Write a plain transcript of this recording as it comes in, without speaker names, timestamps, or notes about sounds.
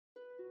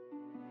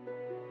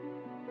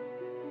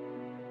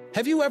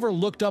Have you ever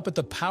looked up at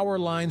the power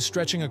lines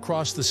stretching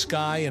across the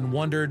sky and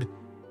wondered,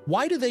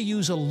 why do they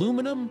use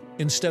aluminum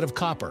instead of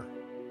copper?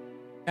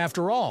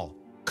 After all,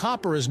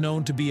 copper is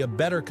known to be a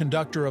better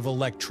conductor of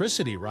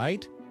electricity,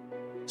 right?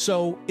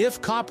 So,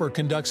 if copper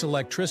conducts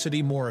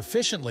electricity more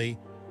efficiently,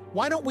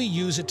 why don't we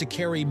use it to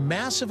carry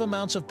massive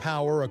amounts of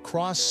power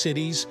across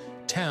cities,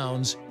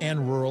 towns,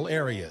 and rural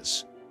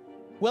areas?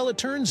 Well, it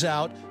turns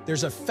out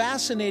there's a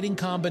fascinating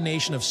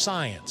combination of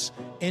science,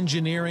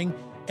 engineering,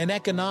 and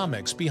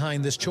economics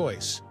behind this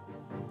choice.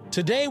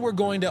 Today we're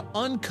going to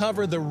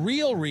uncover the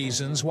real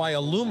reasons why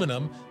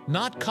aluminum,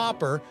 not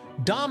copper,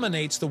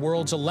 dominates the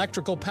world's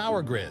electrical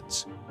power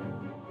grids.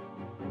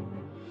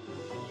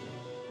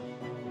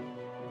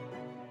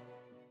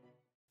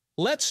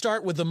 Let's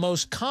start with the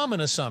most common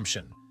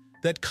assumption,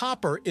 that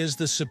copper is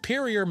the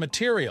superior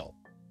material.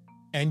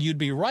 And you'd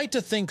be right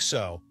to think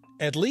so,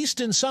 at least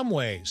in some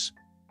ways.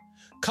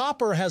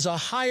 Copper has a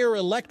higher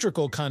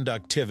electrical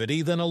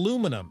conductivity than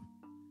aluminum.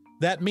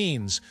 That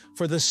means,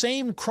 for the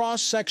same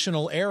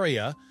cross-sectional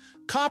area,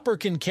 copper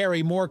can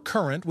carry more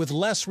current with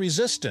less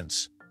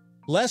resistance.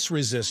 Less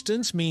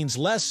resistance means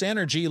less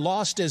energy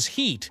lost as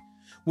heat,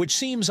 which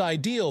seems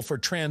ideal for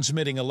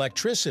transmitting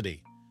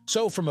electricity.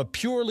 So from a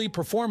purely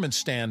performance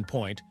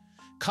standpoint,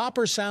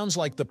 copper sounds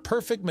like the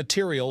perfect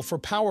material for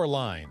power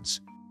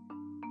lines.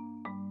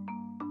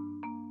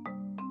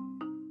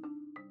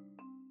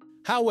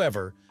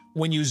 However,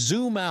 when you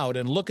zoom out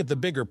and look at the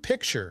bigger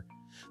picture,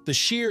 the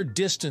sheer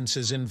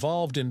distances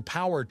involved in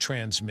power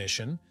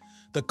transmission,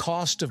 the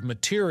cost of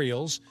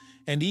materials,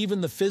 and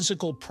even the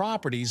physical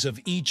properties of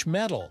each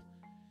metal,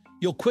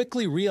 you'll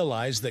quickly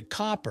realize that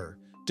copper,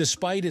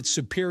 despite its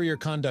superior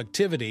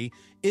conductivity,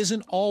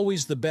 isn't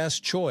always the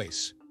best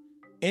choice.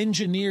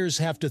 Engineers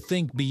have to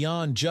think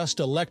beyond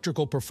just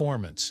electrical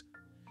performance.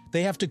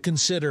 They have to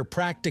consider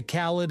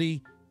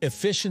practicality,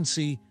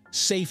 efficiency,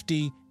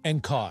 safety,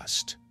 and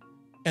cost.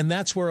 And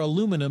that's where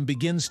aluminum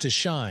begins to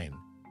shine.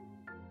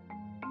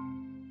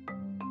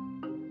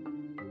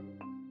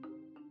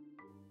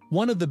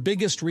 One of the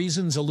biggest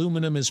reasons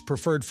aluminum is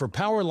preferred for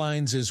power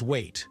lines is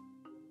weight.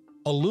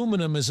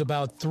 Aluminum is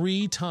about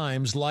 3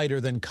 times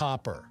lighter than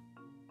copper.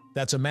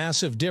 That's a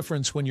massive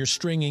difference when you're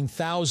stringing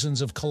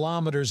thousands of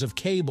kilometers of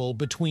cable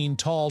between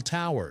tall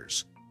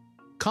towers.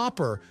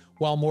 Copper,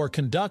 while more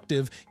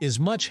conductive, is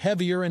much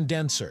heavier and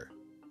denser.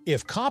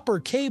 If copper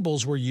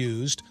cables were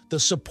used,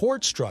 the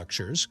support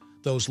structures,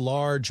 those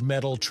large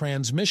metal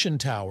transmission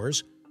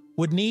towers,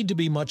 would need to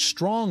be much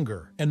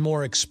stronger and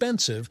more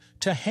expensive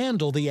to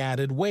handle the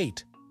added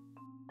weight.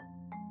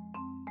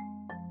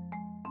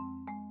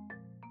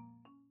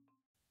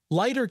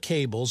 Lighter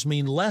cables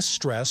mean less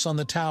stress on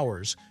the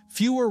towers,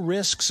 fewer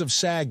risks of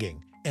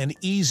sagging, and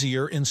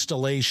easier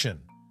installation.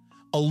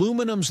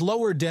 Aluminum's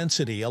lower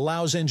density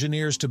allows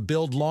engineers to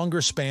build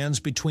longer spans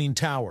between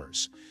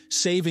towers,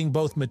 saving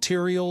both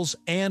materials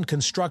and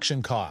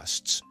construction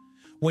costs.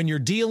 When you're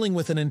dealing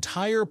with an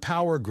entire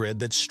power grid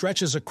that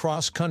stretches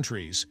across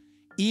countries,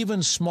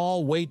 even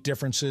small weight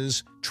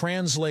differences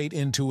translate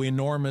into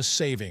enormous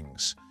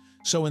savings.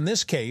 So in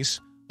this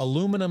case,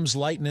 aluminum's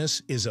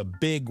lightness is a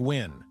big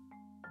win.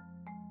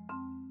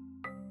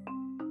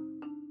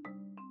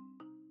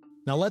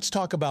 Now let's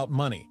talk about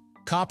money.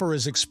 Copper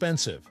is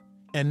expensive,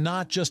 and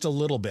not just a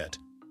little bit.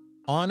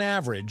 On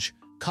average,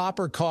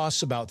 copper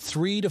costs about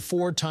 3 to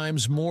 4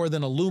 times more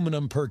than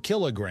aluminum per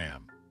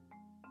kilogram.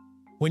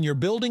 When you're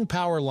building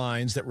power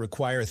lines that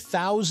require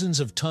thousands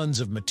of tons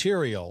of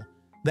material,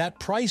 that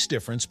price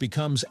difference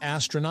becomes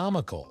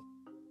astronomical.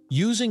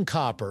 Using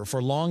copper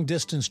for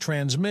long-distance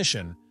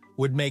transmission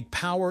would make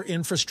power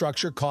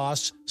infrastructure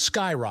costs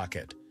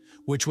skyrocket,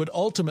 which would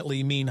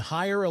ultimately mean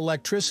higher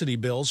electricity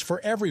bills for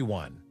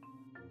everyone.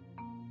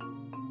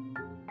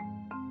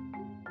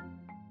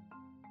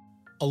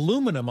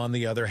 Aluminum, on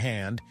the other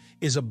hand,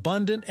 is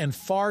abundant and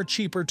far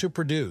cheaper to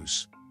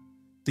produce.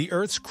 The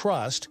Earth's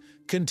crust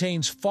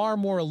contains far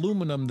more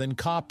aluminum than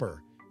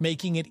copper,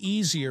 making it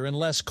easier and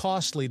less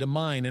costly to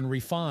mine and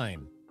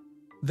refine.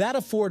 That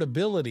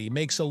affordability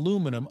makes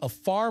aluminum a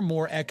far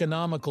more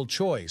economical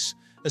choice,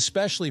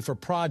 especially for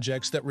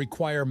projects that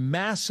require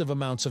massive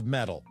amounts of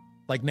metal,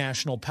 like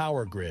national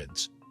power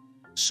grids.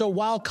 So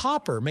while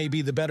copper may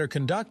be the better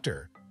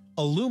conductor,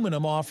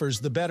 aluminum offers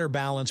the better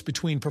balance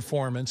between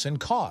performance and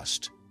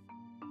cost.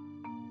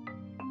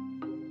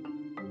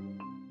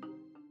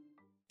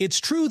 It's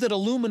true that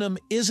aluminum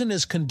isn't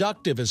as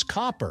conductive as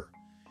copper.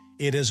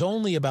 It has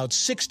only about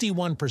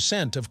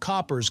 61% of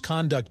copper's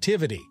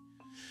conductivity.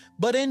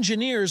 But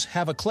engineers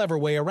have a clever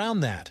way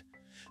around that.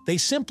 They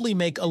simply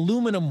make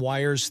aluminum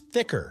wires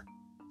thicker.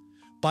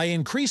 By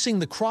increasing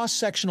the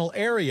cross-sectional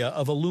area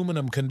of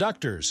aluminum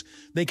conductors,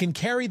 they can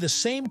carry the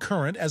same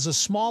current as a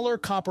smaller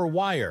copper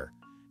wire.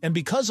 And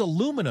because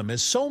aluminum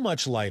is so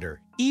much lighter,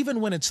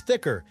 even when it's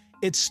thicker,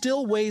 it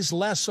still weighs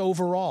less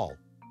overall.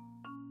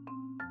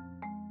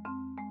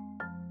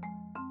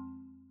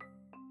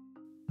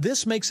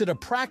 This makes it a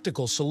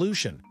practical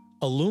solution.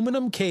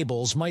 Aluminum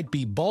cables might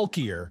be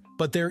bulkier,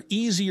 but they're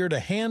easier to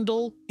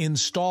handle,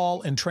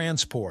 install, and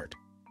transport.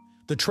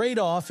 The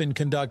trade-off in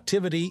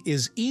conductivity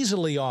is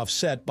easily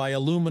offset by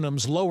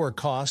aluminum's lower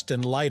cost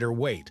and lighter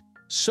weight.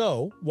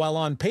 So, while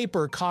on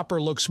paper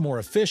copper looks more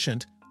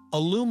efficient,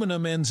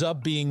 aluminum ends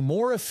up being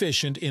more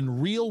efficient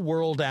in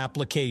real-world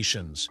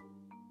applications,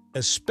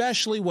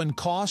 especially when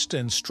cost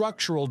and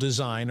structural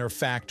design are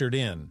factored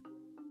in.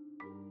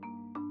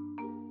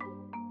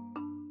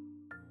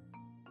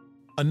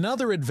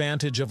 Another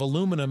advantage of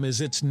aluminum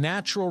is its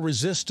natural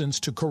resistance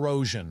to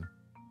corrosion.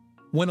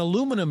 When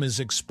aluminum is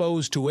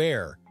exposed to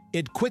air,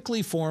 it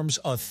quickly forms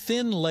a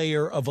thin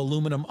layer of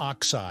aluminum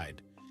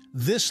oxide.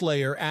 This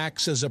layer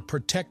acts as a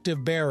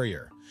protective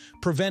barrier,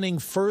 preventing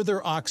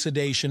further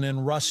oxidation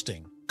and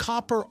rusting.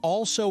 Copper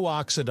also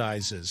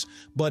oxidizes,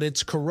 but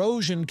its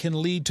corrosion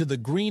can lead to the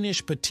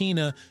greenish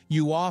patina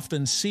you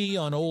often see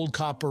on old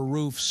copper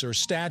roofs or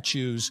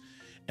statues,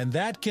 and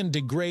that can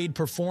degrade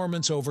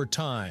performance over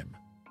time.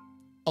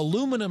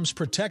 Aluminum's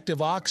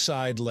protective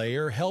oxide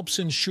layer helps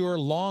ensure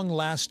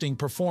long-lasting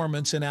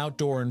performance in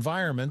outdoor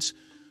environments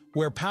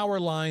where power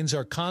lines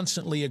are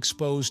constantly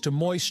exposed to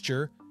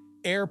moisture,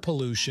 air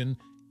pollution,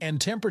 and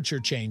temperature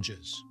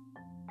changes.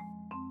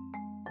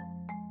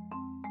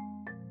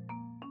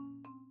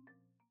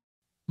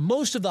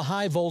 Most of the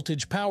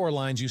high-voltage power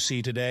lines you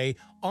see today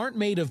aren't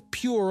made of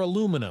pure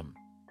aluminum.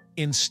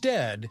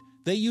 Instead,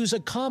 they use a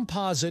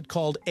composite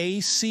called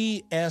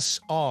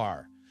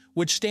ACSR,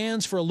 which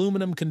stands for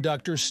Aluminum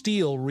Conductor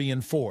Steel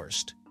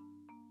Reinforced.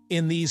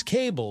 In these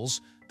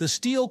cables, the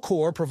steel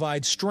core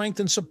provides strength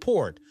and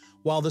support,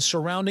 while the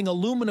surrounding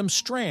aluminum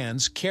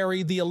strands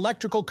carry the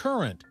electrical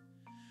current.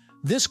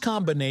 This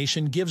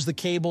combination gives the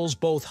cables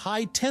both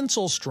high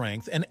tensile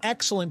strength and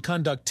excellent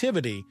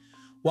conductivity,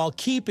 while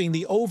keeping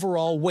the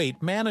overall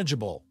weight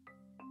manageable.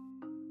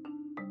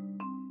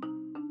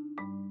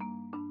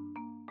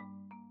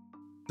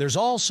 There's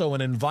also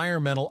an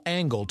environmental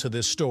angle to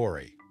this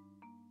story.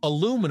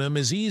 Aluminum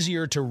is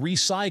easier to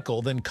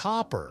recycle than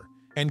copper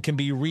and can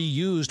be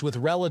reused with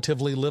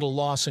relatively little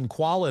loss in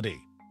quality.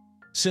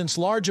 Since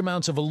large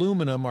amounts of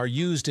aluminum are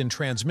used in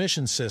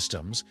transmission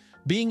systems,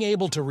 being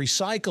able to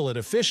recycle it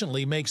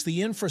efficiently makes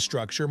the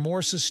infrastructure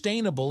more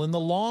sustainable in the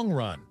long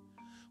run.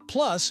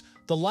 Plus,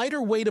 the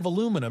lighter weight of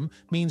aluminum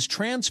means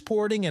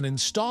transporting and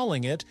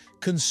installing it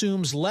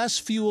consumes less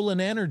fuel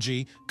and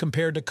energy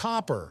compared to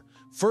copper,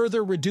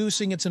 further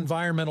reducing its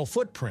environmental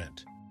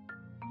footprint.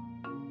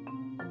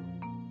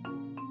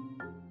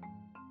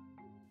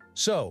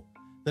 So,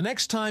 the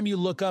next time you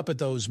look up at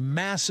those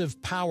massive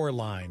power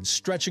lines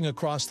stretching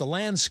across the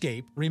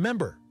landscape,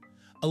 remember,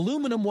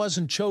 aluminum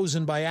wasn't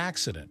chosen by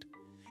accident.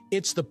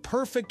 It's the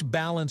perfect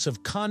balance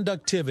of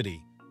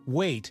conductivity,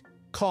 weight,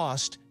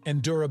 cost,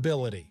 and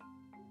durability.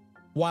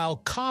 While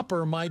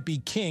copper might be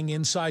king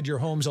inside your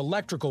home's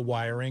electrical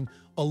wiring,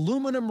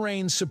 aluminum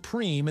reigns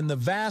supreme in the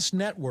vast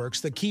networks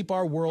that keep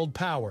our world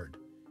powered.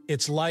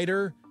 It's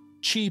lighter,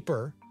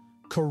 cheaper,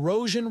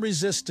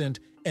 corrosion-resistant,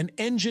 and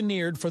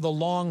engineered for the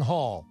long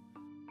haul.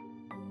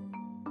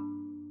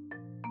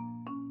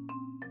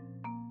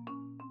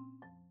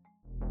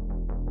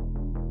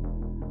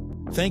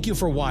 Thank you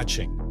for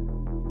watching.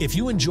 If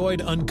you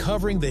enjoyed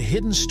uncovering the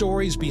hidden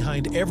stories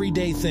behind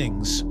everyday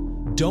things,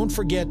 don't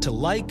forget to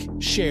like,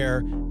 share,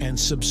 and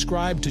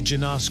subscribe to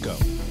Janasco.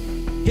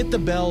 Hit the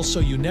bell so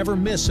you never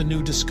miss a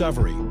new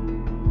discovery.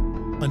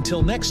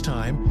 Until next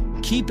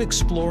time, keep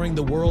exploring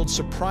the world's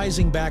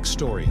surprising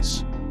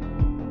backstories.